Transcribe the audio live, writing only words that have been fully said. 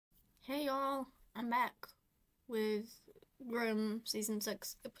Hey y'all, I'm back with Grimm Season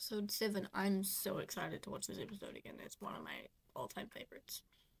 6, Episode 7. I'm so excited to watch this episode again. It's one of my all-time favorites.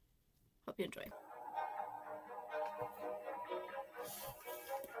 Hope you enjoy. I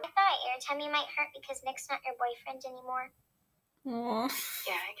thought your tummy might hurt because Nick's not your boyfriend anymore. Aww.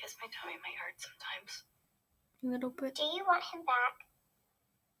 Yeah, I guess my tummy might hurt sometimes. A little bit. Do you want him back?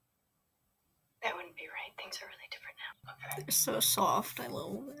 That wouldn't be right. Things are really different now. Okay. They're so soft. I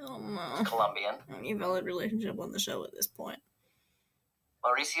love them. Colombian. Any valid relationship on the show at this point.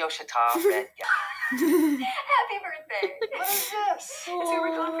 Mauricio Chatal said, Happy birthday! What is this? Is where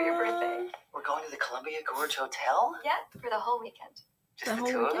we're going for your birthday. We're going to the Columbia Gorge Hotel? Yeah, for the whole weekend. Just The the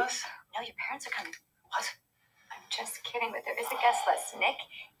two whole of weekend? us? No, your parents are coming. What? I'm just kidding, but there is a guest list. Nick,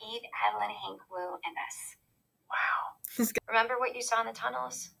 Eve, Adeline, Hank, Lou, and us. Wow. Remember what you saw in the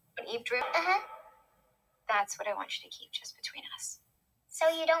tunnels when Eve drew? Uh-huh. That's what I want you to keep just between us. So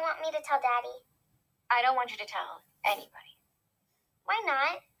you don't want me to tell Daddy? I don't want you to tell anybody. Why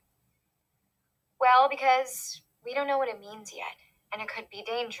not? Well, because we don't know what it means yet, and it could be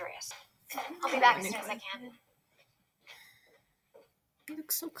dangerous. I'll be back as soon as I can. You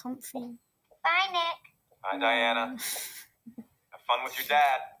look so comfy. Bye, Nick. Hi, Diana. Have fun with your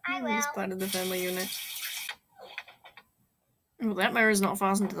dad. I will. He's part of the family unit. Well, that mirror is not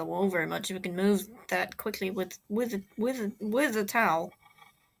fastened to the wall very much. If it can move that quickly with a towel.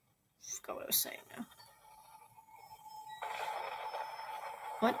 I forgot what I was saying now.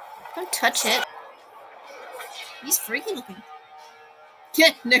 What? Don't touch it. He's freaky looking.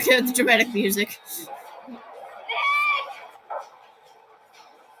 Yeah, Nick had the dramatic music.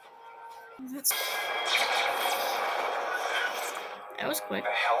 That's... That was quick.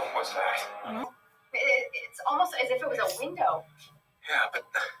 What the hell was that? It's almost as if it was a window. Yeah, but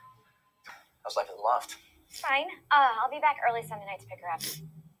How's life in the loft? Fine. I'll be back early Sunday night to pick her up.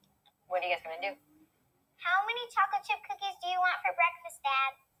 What are you guys gonna do? How many chocolate chip cookies do you want for breakfast,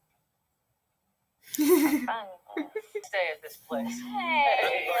 Dad? Fun. Stay at this place.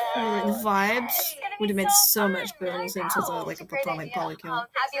 Hey. The vibes It's gonna be would have made so fun. much better since it's like a platonic polykill.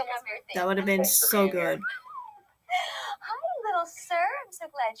 Happy birthday. That would have been so good. Hi, little sir. I'm so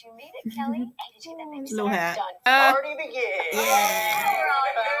glad you made it, Kelly. Hey, did you get that baby Little star? hat. Done. Party begins! Yeah. We're all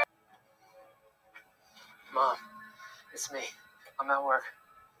here. Mom, it's me. I'm at work.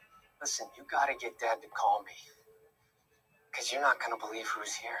 Listen, you gotta get Dad to call me. Because you're not gonna believe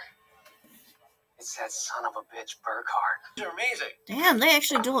who's here. It's that son of a bitch, Burkhardt. you're amazing. Damn, they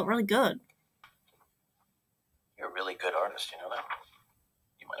actually do it really good. You're a really good artist, you know that?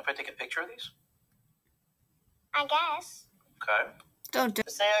 You mind if I take a picture of these? I guess. Okay. Don't do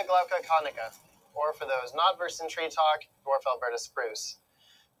Piscea glauca conica, or for those not versed in tree talk, dwarf Alberta spruce.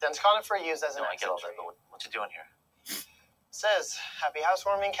 Dense conifer used as an No, I get all accent that, tree. but what's it doing here? Says, happy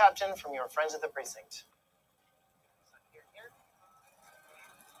housewarming, Captain, from your friends at the precinct.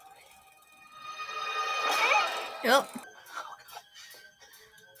 Yep.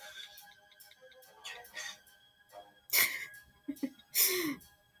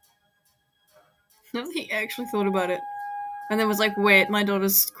 No, he actually thought about it. And then was like, wait, my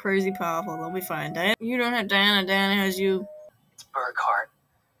daughter's crazy powerful. They'll be fine. Diana, you don't have Diana. Diana has you. It's Burkhardt.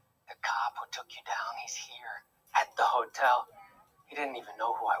 The cop who took you down, he's here. At the hotel. He didn't even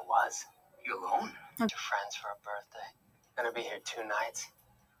know who I was. You alone? Your friends for a birthday. Gonna be here 2 nights.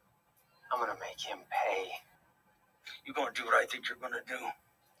 I'm gonna make him pay. You gonna do what I think you're gonna do?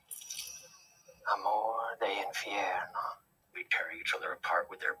 Amor de infierno. We tear each other apart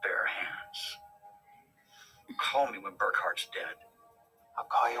with their bare hands. Call me when Burkhardt's dead. I'll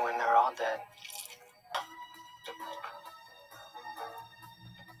call you when they're all dead.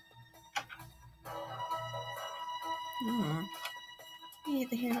 Aww. Yeah,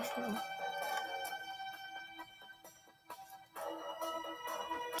 the handful.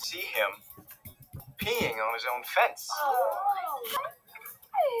 See him peeing on his own fence.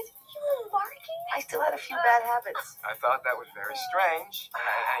 You barking? I still had a few bad habits. I thought that was very strange.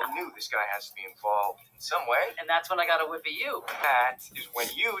 I knew this guy has to be involved in some way. And that's when I got a whip at you. That is when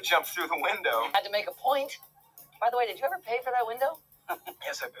you jumped through the window. Had to make a point. By the way, did you ever pay for that window?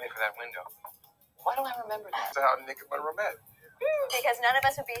 Yes, I paid for that window. Why don't I remember that? That's how Nick and Mother met. Because none of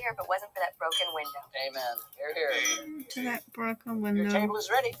us would be here if it wasn't for that broken window. Amen. Here, here. To that broken Your window. table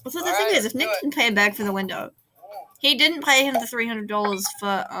is ready. Well, so the All thing right, is, if Nick do it. didn't pay back for the window, he didn't pay him the $300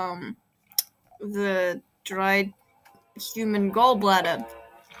 for the dried human gallbladder.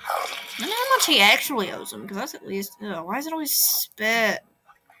 I wonder how much he actually owes him, because that's at least. Ugh, why is it always spit?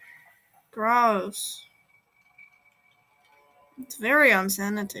 Gross. It's very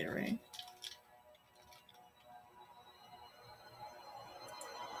unsanitary.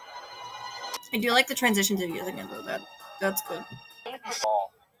 I do like the transition to using it though. That's good.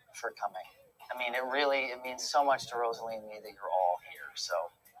 All for coming. I mean, it means so much to Rosalie and me that you're all here. So,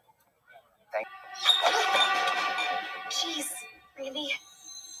 thank Jeez, really?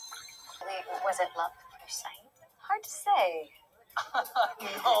 Was it love at first sight? Hard to say.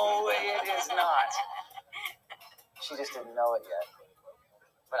 No, it is not. She just didn't know it yet.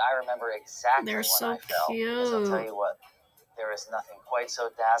 But I remember exactly They're when so I fell. Because I'll tell cute. you what, there is nothing quite so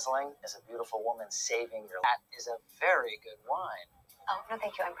dazzling as a beautiful woman saving your life. That is a very good wine. Oh, no,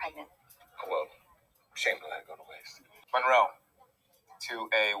 thank you. I'm pregnant. Oh, well, shame to let it go to waste. Monroe, to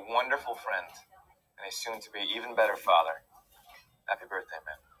a wonderful friend and a soon-to-be even better father, happy birthday,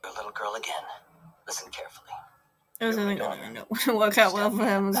 man. Your little girl again. Listen carefully. I was thinking that would work out well for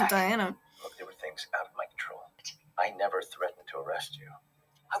him with Diana. Look, there were things out of my control. I never threatened to arrest you.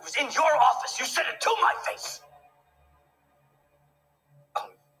 I was in your office. You said it to my face. Oh,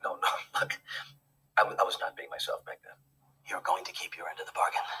 no, look. I was not being myself back then. You're going to keep your end of the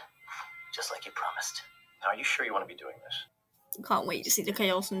bargain. Just like you promised. Now, are you sure you want to be doing this? Can't wait to see the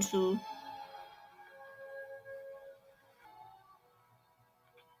chaos ensue.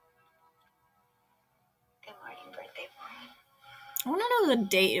 Good morning, birthday boy. I want to know the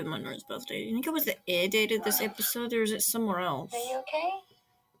date of Monroe's birthday. Do you think it was the air date of this episode, or is it somewhere else? Are you okay?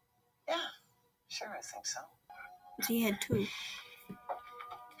 Yeah, sure, I think so. He had two.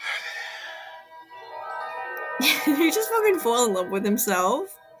 He just fucking fall in love with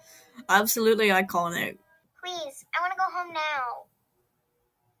himself. Absolutely iconic. Please, I want to go home now.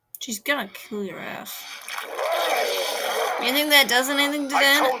 She's gonna kill your ass. You think that does anything to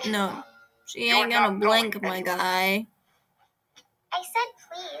that? No. She ain't gonna blink, my guy. I said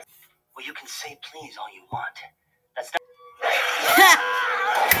please. Well, you can say please all you want. That's not...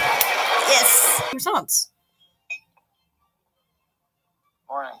 Yes! Response.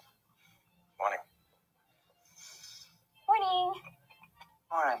 Morning. Morning. Morning.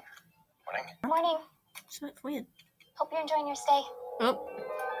 Morning. Morning. Morning. So that's weird. Hope you're enjoying your stay. Oh.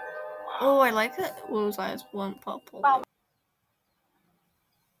 Oh, I like it. Will's eyes one purple. Wow.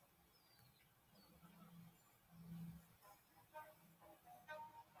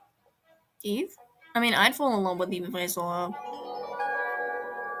 Eve? I mean, I'd fall in love with Eve if I saw her.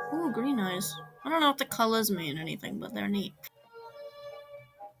 Ooh, green eyes. I don't know if the colors mean anything, but they're neat.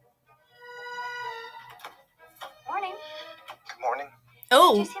 Morning. Good morning. Did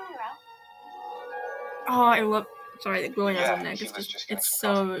Oh! you see Monroe? Oh, I love... Sorry, the glowing eyes Yeah, on Nick she is was just... just getting It's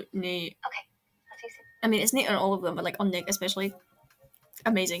some so neat. Okay. I'll see you soon. I mean, it's neat on all of them, but like on Nick especially.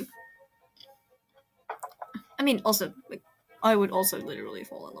 Amazing. I mean, also, like, I would also literally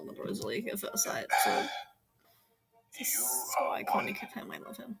fall in love with Rosalie at first sight, so... He's so iconic of him, I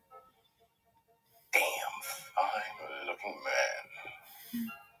love him. Damn fine looking man.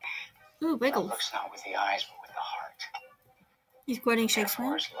 Ooh, Love Wiggle. looks not with the eyes, but with the heart. He's quoting Shakespeare.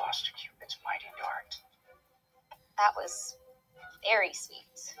 Therefore is lost to Cupid's mighty dart. That was very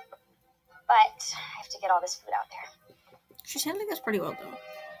sweet. But I have to get all this food out there. She's handling this pretty well, though.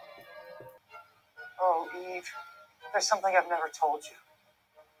 Oh, Eve, there's something I've never told you.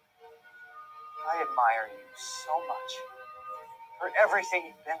 I admire you so much for everything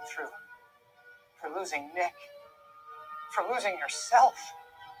you've been through, for losing Nick, for losing yourself.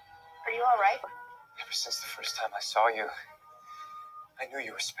 Are you all right? Ever since the first time I saw you, I knew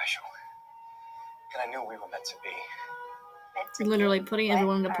you were special. And I knew we were meant to be. Meant to Literally be? putting What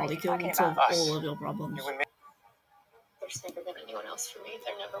everyone in a are you polycule talking will solve about? all of your problems. You and me. There's never been anyone else for me.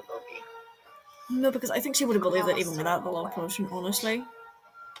 There never will be. No, because I think she would have believed that even without the love potion, honestly.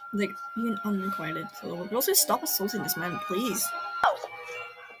 Like, being unrequited killer. But also stop assaulting this man, please.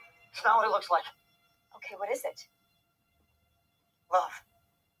 It's not what it looks like. Okay, what is it? Love.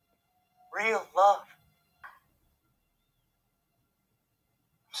 Real love.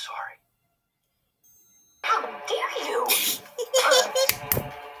 I'm sorry. How dare you?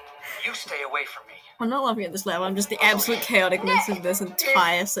 You stay away from me. I'm not laughing at this level, I'm just the absolute chaoticness of this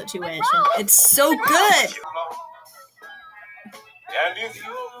entire situation. It's so good! And if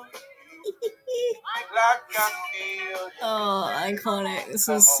you like I feel. Oh, iconic. This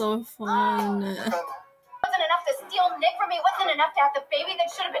is so fun. Wasn't enough to steal Nick from me. Wasn't enough to have the baby that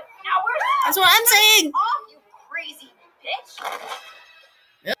should have been ours. That's what I'm saying! Oh, you crazy bitch.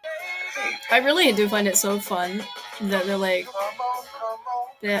 I really do find it so fun that they're like,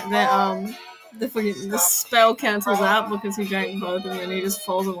 the spell cancels out because he drank both and then he just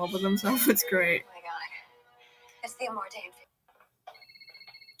falls in love with himself. It's great. Oh my god. It's the Amordain.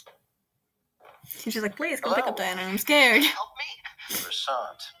 She's just like, please come pick up Diana, I'm scared. Help me.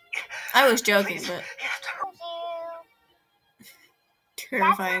 Croissant. I was joking, but Thank you.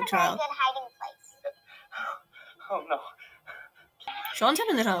 terrifying That's not a very child. good hiding place. Oh no. Sean's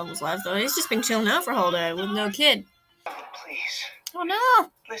having the time of his life, though. He's just been chilling out for a whole day with no kid. Please, Oh no!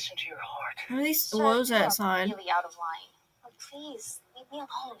 listen to your heart. What are these Sir, woes you are outside? really out of line. Oh, please, leave me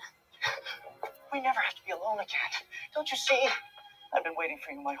alone. We never have to be alone again. Don't you see? I've been waiting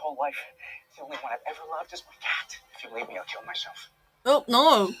for you my whole life. The only one I've ever loved is my cat. If you leave me, I'll kill myself. Oh,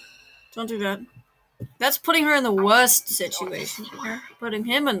 no! Don't do that. That's putting her in the worst situation. You're putting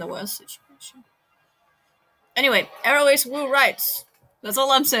him in the worst situation. Anyway, Arrow's Woo rights. That's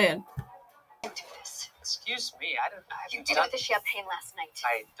all I'm saying. Do this. Excuse me, I You did it with the champagne last night.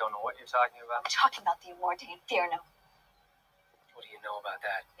 I don't know what you're talking about. I'm talking about the Amorte Inferno. What do you know about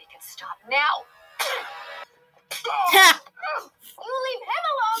that? Make it stop now. Ha! You leave him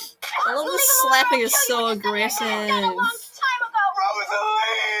alone. I love You the leave him slapping alone. is I'll kill so you. You just said that a long aggressive. time ago.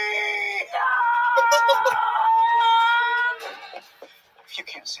 Rosalie! If you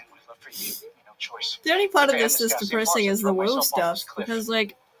can't stand my love for you, you have no choice. The only part of Okay, I'm this is disgusting. depressing Watch, is I'll the throw Woo myself off stuff. this cliff. Because,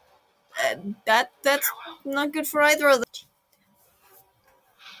 like, that's not good for either of them.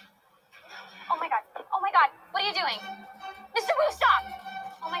 Oh my god. Oh my god. What are you doing? Mr. Wu, stop.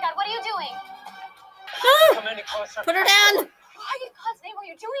 Oh my god, what are you doing? Come any closer. Put her down! Why, in God's name, are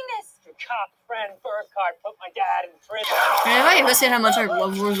you doing this? Your cop friend Burkhardt put my dad in prison. Have I ever said how much I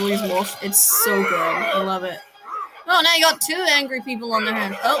love Rosalie's wolf? It's so good. I love it. Oh, now you got two angry people on their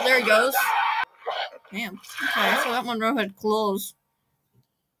hand. Oh, there he goes. Damn. Okay, so that one row had claws.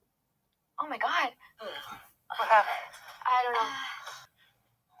 Oh my god. What happened? I don't know.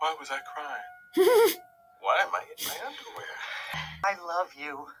 Why was I crying? Why am I in my underwear? I love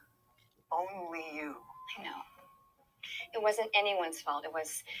you. Only you. I know. It wasn't anyone's fault. It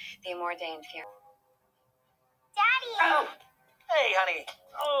was the Amorte Inferno. Daddy! Oh. Hey, honey.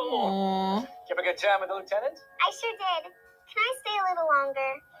 Oh. Aww. You have a good time with the lieutenant? I sure did. Can I stay a little longer?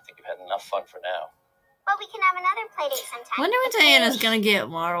 I think you've had enough fun for now. But we can have another playdate sometime. Wonder when Diana's gonna get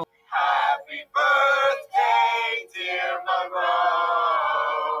Marl. Happy birthday, dear Monroe.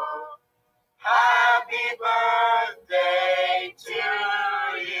 Happy birthday to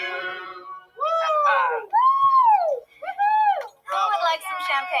you. Who would like some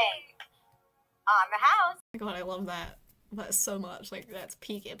champagne? On the house. God, I love that. That so much. Like, that's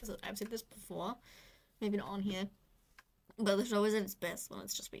peak episode. I've said this before. Maybe not on here. But the show is at its best when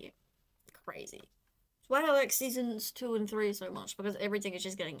it's just weird. It's crazy. That's why I like seasons 2 and 3 so much. Because everything is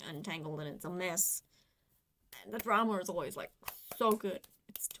just getting untangled and it's a mess. And the drama is always, like, so good.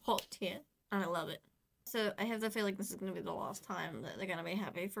 It's top tier. And I love it. So, I have the feeling this is going to be the last time that they're going to be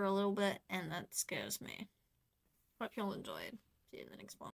happy for a little bit. And that scares me. Hope y'all enjoyed. See you in the next one.